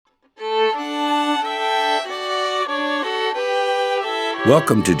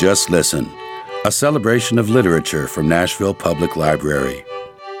Welcome to Just Listen, a celebration of literature from Nashville Public Library.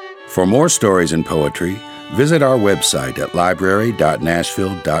 For more stories and poetry, visit our website at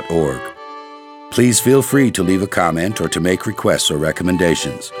library.nashville.org. Please feel free to leave a comment or to make requests or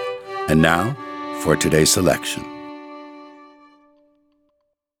recommendations. And now, for today's selection.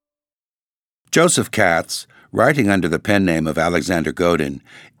 Joseph Katz, writing under the pen name of Alexander Godin,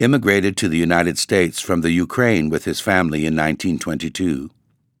 immigrated to the United States from the Ukraine with his family in 1922.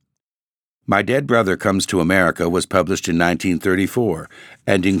 My Dead Brother Comes to America was published in 1934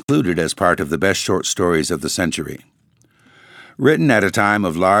 and included as part of the best short stories of the century. Written at a time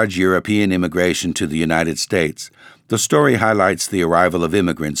of large European immigration to the United States, the story highlights the arrival of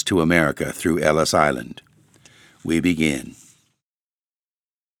immigrants to America through Ellis Island. We begin.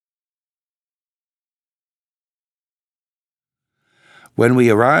 When we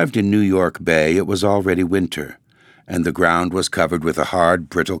arrived in New York Bay, it was already winter, and the ground was covered with a hard,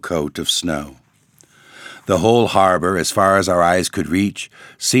 brittle coat of snow. The whole harbor, as far as our eyes could reach,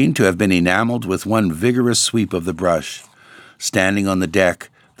 seemed to have been enameled with one vigorous sweep of the brush. Standing on the deck,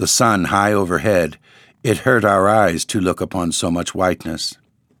 the sun high overhead, it hurt our eyes to look upon so much whiteness.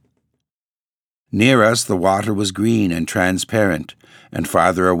 Near us the water was green and transparent, and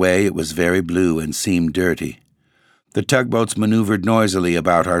farther away it was very blue and seemed dirty. The tugboats maneuvered noisily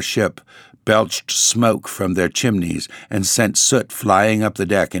about our ship, belched smoke from their chimneys, and sent soot flying up the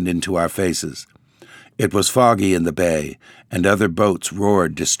deck and into our faces. It was foggy in the bay, and other boats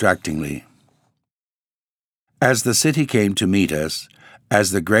roared distractingly. As the city came to meet us,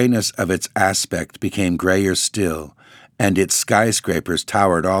 as the grayness of its aspect became grayer still, and its skyscrapers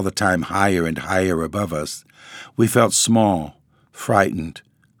towered all the time higher and higher above us, we felt small, frightened,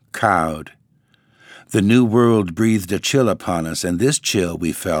 cowed. The new world breathed a chill upon us, and this chill,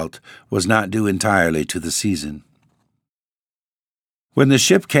 we felt, was not due entirely to the season. When the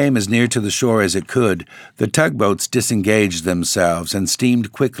ship came as near to the shore as it could, the tugboats disengaged themselves and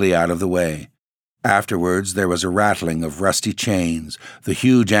steamed quickly out of the way. Afterwards there was a rattling of rusty chains. The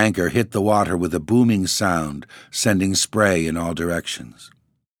huge anchor hit the water with a booming sound, sending spray in all directions.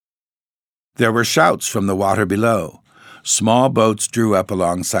 There were shouts from the water below. Small boats drew up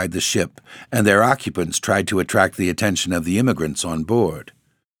alongside the ship, and their occupants tried to attract the attention of the immigrants on board.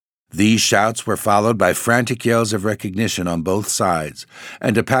 These shouts were followed by frantic yells of recognition on both sides,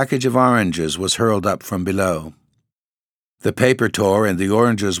 and a package of oranges was hurled up from below. The paper tore, and the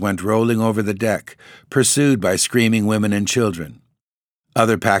oranges went rolling over the deck, pursued by screaming women and children.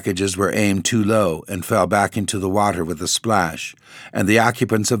 Other packages were aimed too low and fell back into the water with a splash, and the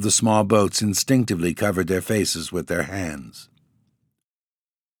occupants of the small boats instinctively covered their faces with their hands.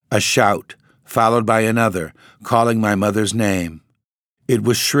 A shout, followed by another, calling my mother's name. It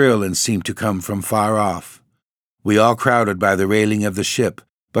was shrill and seemed to come from far off. We all crowded by the railing of the ship,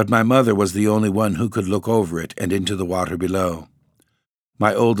 but my mother was the only one who could look over it and into the water below.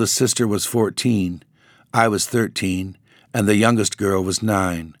 My oldest sister was 14, I was 13, and the youngest girl was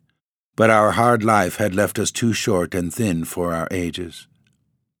 9, but our hard life had left us too short and thin for our ages.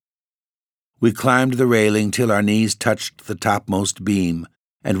 We climbed the railing till our knees touched the topmost beam,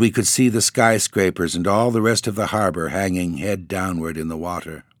 and we could see the skyscrapers and all the rest of the harbor hanging head downward in the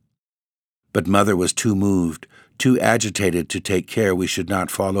water. But Mother was too moved, too agitated to take care we should not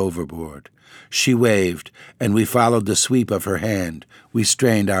fall overboard. She waved, and we followed the sweep of her hand. We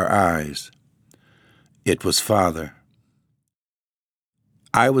strained our eyes. It was Father.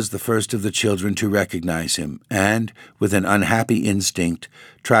 I was the first of the children to recognize him, and, with an unhappy instinct,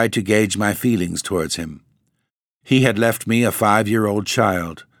 tried to gauge my feelings towards him. He had left me a 5-year-old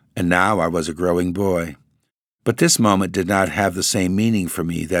child, and now I was a growing boy. But this moment did not have the same meaning for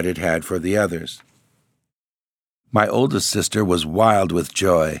me that it had for the others. My oldest sister was wild with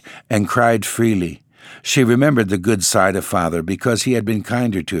joy and cried freely. She remembered the good side of Father because he had been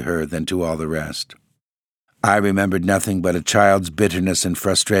kinder to her than to all the rest. I remembered nothing but a child's bitterness and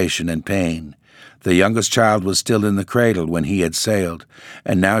frustration and pain. The youngest child was still in the cradle when he had sailed,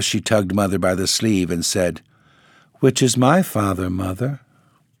 and now she tugged Mother by the sleeve and said, "Which is my father, Mother?"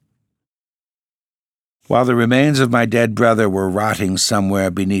 While the remains of my dead brother were rotting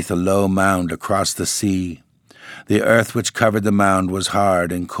somewhere beneath a low mound across the sea, the earth which covered the mound was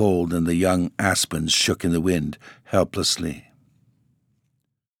hard and cold, and the young aspens shook in the wind helplessly.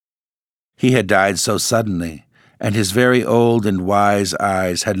 He had died so suddenly, and his very old and wise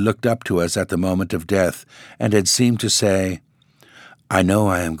eyes had looked up to us at the moment of death and had seemed to say, "I know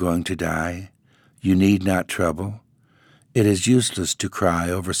I am going to die. You need not trouble. It is useless to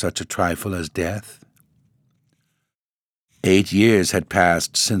cry over such a trifle as death." 8 years had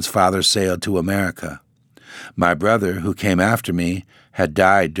passed since Father sailed to America. My brother, who came after me, had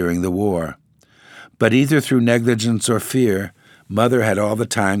died during the war. But either through negligence or fear, Mother had all the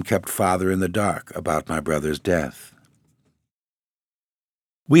time kept Father in the dark about my brother's death.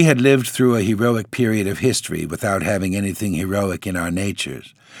 We had lived through a heroic period of history without having anything heroic in our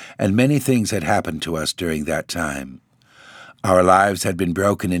natures, and many things had happened to us during that time. Our lives had been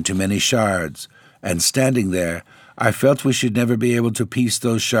broken into many shards, and standing there, I felt we should never be able to piece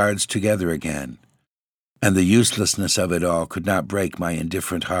those shards together again. And the uselessness of it all could not break my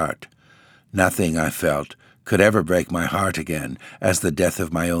indifferent heart. Nothing, I felt, could ever break my heart again, as the death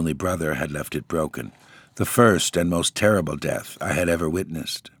of my only brother had left it broken, the first and most terrible death I had ever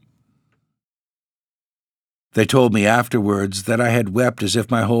witnessed. They told me afterwards that I had wept as if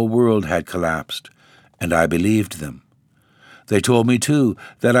my whole world had collapsed, and I believed them. They told me, too,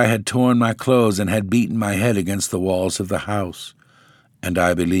 that I had torn my clothes and had beaten my head against the walls of the house, and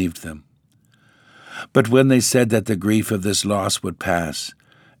I believed them. But when they said that the grief of this loss would pass,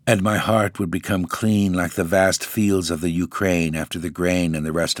 and my heart would become clean like the vast fields of the Ukraine after the grain and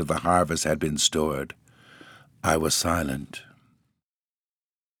the rest of the harvest had been stored, I was silent.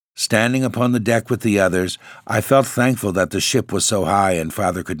 Standing upon the deck with the others, I felt thankful that the ship was so high and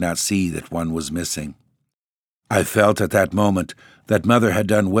Father could not see that one was missing. I felt at that moment that Mother had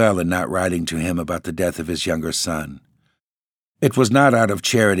done well in not writing to him about the death of his younger son. It was not out of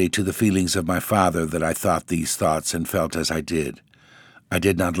charity to the feelings of my father that I thought these thoughts and felt as I did. I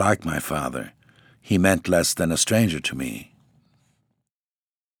did not like my father. He meant less than a stranger to me.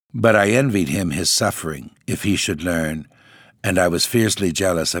 But I envied him his suffering, if he should learn, and I was fiercely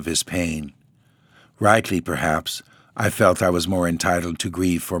jealous of his pain. Rightly, perhaps, I felt I was more entitled to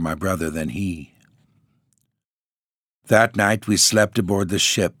grieve for my brother than he. That night we slept aboard the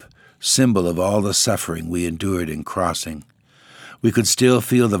ship, symbol of all the suffering we endured in crossing. We could still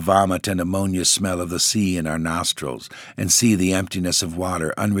feel the vomit and ammonia smell of the sea in our nostrils, and see the emptiness of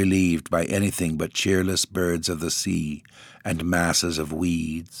water unrelieved by anything but cheerless birds of the sea and masses of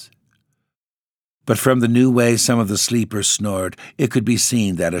weeds. But from the new way some of the sleepers snored, it could be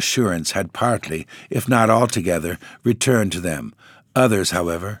seen that assurance had partly, if not altogether, returned to them. Others,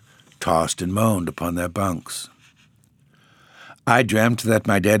 however, tossed and moaned upon their bunks. I dreamt that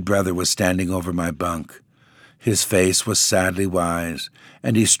my dead brother was standing over my bunk. His face was sadly wise,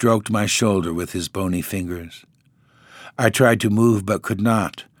 and he stroked my shoulder with his bony fingers. I tried to move but could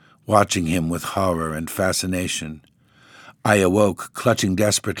not, watching him with horror and fascination. I awoke, clutching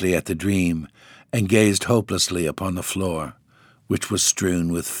desperately at the dream, and gazed hopelessly upon the floor, which was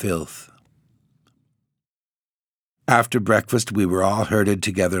strewn with filth. After breakfast we were all herded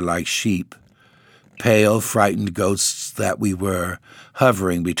together like sheep, pale, frightened ghosts that we were,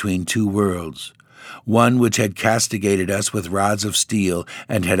 hovering between two worlds, one which had castigated us with rods of steel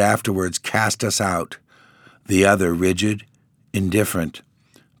and had afterwards cast us out, the other rigid, indifferent,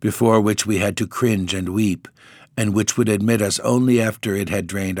 before which we had to cringe and weep, and which would admit us only after it had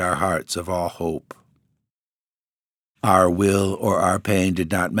drained our hearts of all hope. Our will or our pain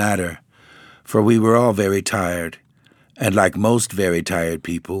did not matter, for we were all very tired, and like most very tired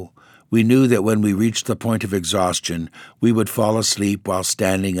people, we knew that when we reached the point of exhaustion, we would fall asleep while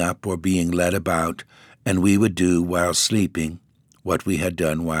standing up or being led about, and we would do, while sleeping, what we had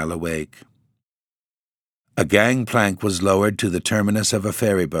done while awake. A gangplank was lowered to the terminus of a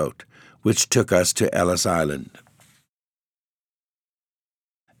ferry boat, which took us to Ellis Island.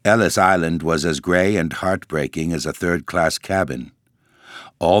 Ellis Island was as gray and heartbreaking as a third-class cabin.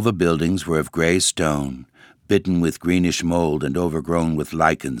 All the buildings were of gray stone, bitten with greenish mold and overgrown with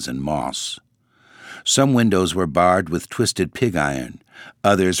lichens and moss. Some windows were barred with twisted pig iron,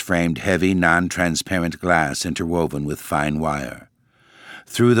 others framed heavy, non-transparent glass interwoven with fine wire.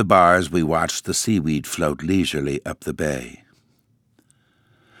 Through the bars we watched the seaweed float leisurely up the bay.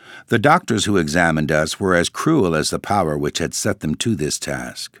 The doctors who examined us were as cruel as the power which had set them to this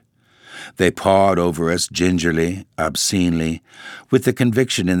task. They pawed over us gingerly, obscenely, with the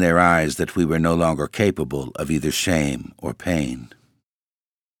conviction in their eyes that we were no longer capable of either shame or pain.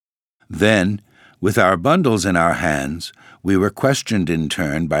 Then, with our bundles in our hands, we were questioned in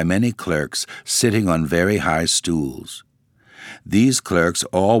turn by many clerks sitting on very high stools. These clerks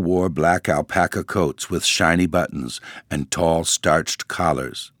all wore black alpaca coats with shiny buttons and tall starched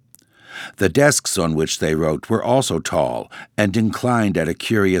collars. The desks on which they wrote were also tall and inclined at a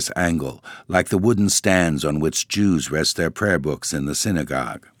curious angle, like the wooden stands on which Jews rest their prayer books in the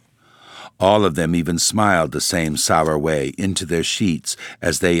synagogue. All of them even smiled the same sour way into their sheets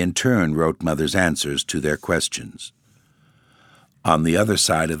as they in turn wrote Mother's answers to their questions. On the other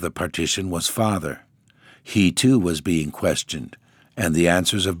side of the partition was Father. He too was being questioned, and the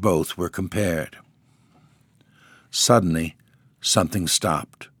answers of both were compared. Suddenly, something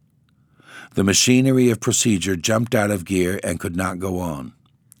stopped. The machinery of procedure jumped out of gear and could not go on.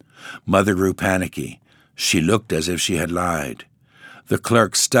 Mother grew panicky. She looked as if she had lied. The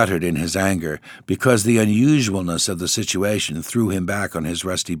clerk stuttered in his anger because the unusualness of the situation threw him back on his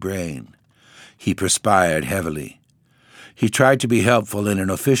rusty brain. He perspired heavily. He tried to be helpful in an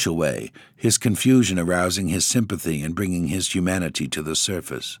official way, his confusion arousing his sympathy and bringing his humanity to the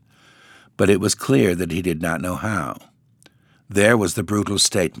surface. But it was clear that he did not know how. There was the brutal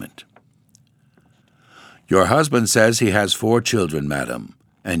statement. "Your husband says he has 4 children, madam,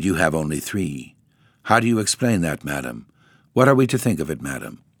 and you have only 3. How do you explain that, madam? What are we to think of it,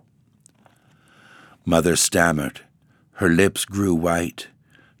 madam?" Mother stammered. Her lips grew white.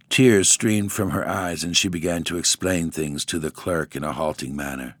 Tears streamed from her eyes, and she began to explain things to the clerk in a halting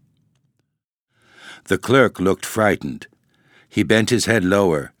manner. The clerk looked frightened. He bent his head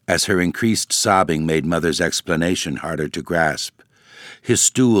lower as her increased sobbing made Mother's explanation harder to grasp. His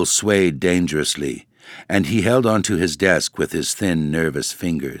stool swayed dangerously, and he held onto his desk with his thin, nervous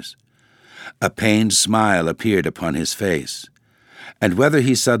fingers. A pained smile appeared upon his face, and whether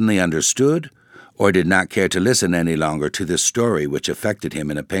he suddenly understood or did not care to listen any longer to this story which affected him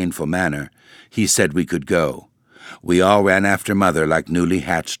in a painful manner, he said we could go. We all ran after Mother like newly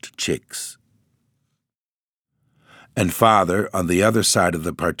hatched chicks. And Father, on the other side of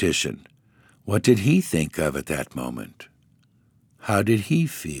the partition, what did he think of at that moment? How did he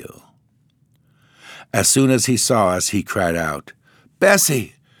feel? As soon as he saw us, he cried out,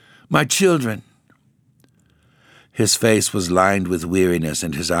 "Bessie! My children!" His face was lined with weariness,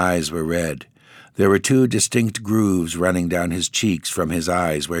 and his eyes were red. There were 2 distinct grooves running down his cheeks from his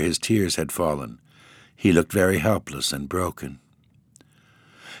eyes where his tears had fallen. He looked very helpless and broken.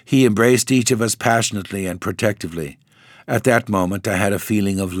 He embraced each of us passionately and protectively. At that moment I had a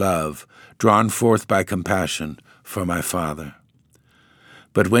feeling of love, drawn forth by compassion, for my father.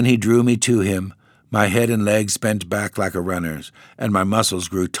 But when he drew me to him, my head and legs bent back like a runner's, and my muscles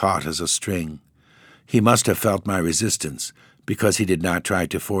grew taut as a string. He must have felt my resistance, because he did not try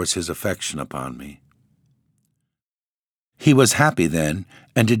to force his affection upon me. He was happy then,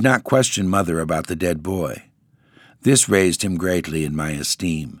 and did not question Mother about the dead boy. This raised him greatly in my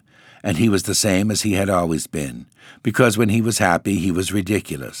esteem, and he was the same as he had always been, because when he was happy he was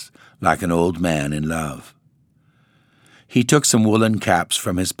ridiculous, like an old man in love. He took some woolen caps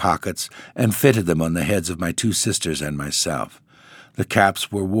from his pockets and fitted them on the heads of my 2 sisters and myself. The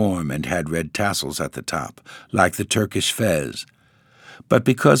caps were warm and had red tassels at the top, like the Turkish fez. But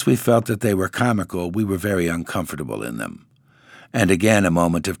because we felt that they were comical, we were very uncomfortable in them. And again a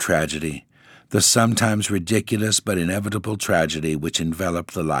moment of tragedy, the sometimes ridiculous but inevitable tragedy which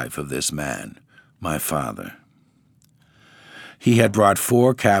enveloped the life of this man, my father. He had brought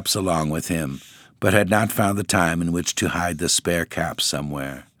 4 caps along with him, but had not found the time in which to hide the spare cap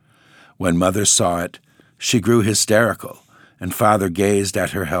somewhere. When Mother saw it, she grew hysterical, and Father gazed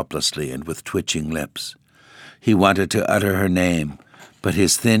at her helplessly and with twitching lips. He wanted to utter her name, but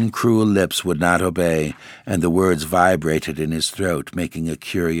his thin, cruel lips would not obey, and the words vibrated in his throat, making a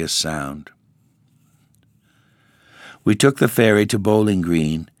curious sound. We took the ferry to Bowling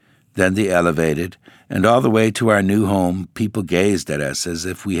Green, then the elevated, and all the way to our new home people gazed at us as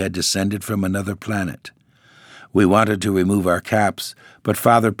if we had descended from another planet. We wanted to remove our caps, but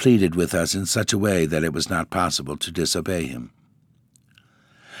Father pleaded with us in such a way that it was not possible to disobey him.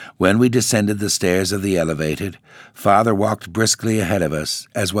 When we descended the stairs of the elevated, Father walked briskly ahead of us,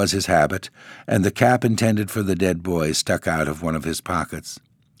 as was his habit, and the cap intended for the dead boy stuck out of one of his pockets.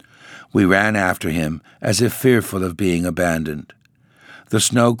 We ran after him, as if fearful of being abandoned. The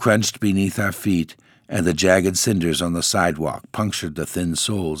snow crunched beneath our feet, and the jagged cinders on the sidewalk punctured the thin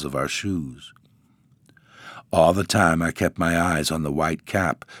soles of our shoes. All the time I kept my eyes on the white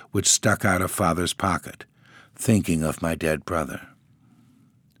cap which stuck out of Father's pocket, thinking of my dead brother.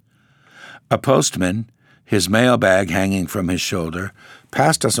 A postman, his mailbag hanging from his shoulder,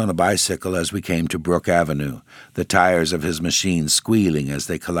 passed us on a bicycle as we came to Brook Avenue, the tires of his machine squealing as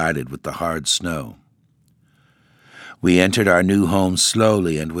they collided with the hard snow. We entered our new home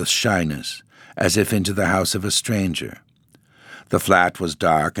slowly and with shyness, as if into the house of a stranger. The flat was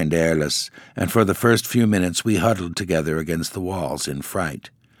dark and airless, and for the first few minutes we huddled together against the walls in fright.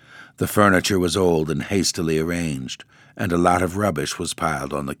 The furniture was old and hastily arranged, and a lot of rubbish was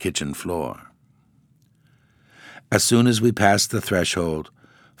piled on the kitchen floor. As soon as we passed the threshold,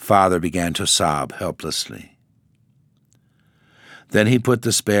 Father began to sob helplessly. Then he put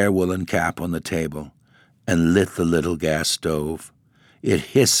the spare woolen cap on the table and lit the little gas stove. It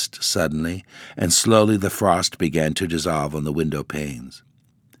hissed suddenly, and slowly the frost began to dissolve on the window panes.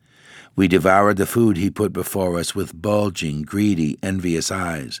 We devoured the food he put before us with bulging, greedy, envious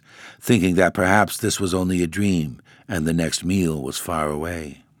eyes, thinking that perhaps this was only a dream and the next meal was far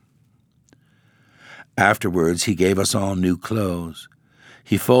away. Afterwards, he gave us all new clothes.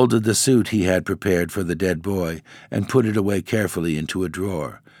 He folded the suit he had prepared for the dead boy and put it away carefully into a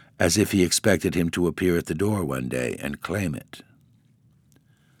drawer, as if he expected him to appear at the door one day and claim it.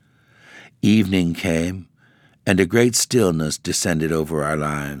 Evening came, and a great stillness descended over our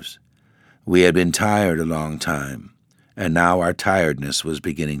lives. We had been tired a long time, and now our tiredness was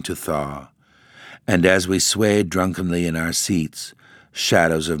beginning to thaw, and as we swayed drunkenly in our seats,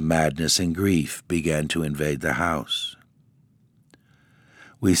 shadows of madness and grief began to invade the house.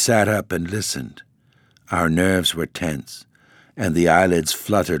 We sat up and listened. Our nerves were tense, and the eyelids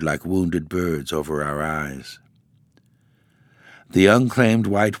fluttered like wounded birds over our eyes. The unclaimed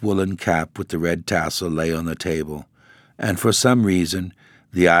white woolen cap with the red tassel lay on the table, and for some reason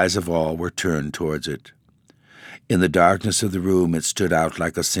the eyes of all were turned towards it. In the darkness of the room it stood out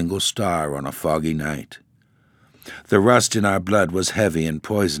like a single star on a foggy night. The rust in our blood was heavy and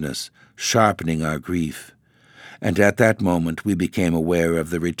poisonous, sharpening our grief, and at that moment we became aware of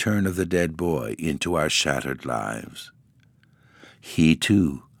the return of the dead boy into our shattered lives. He,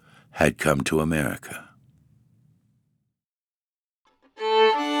 too, had come to America.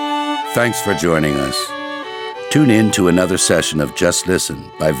 Thanks for joining us. Tune in to another session of Just Listen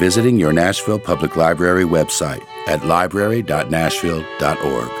by visiting your Nashville Public Library website at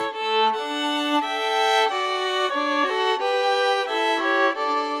library.nashville.org.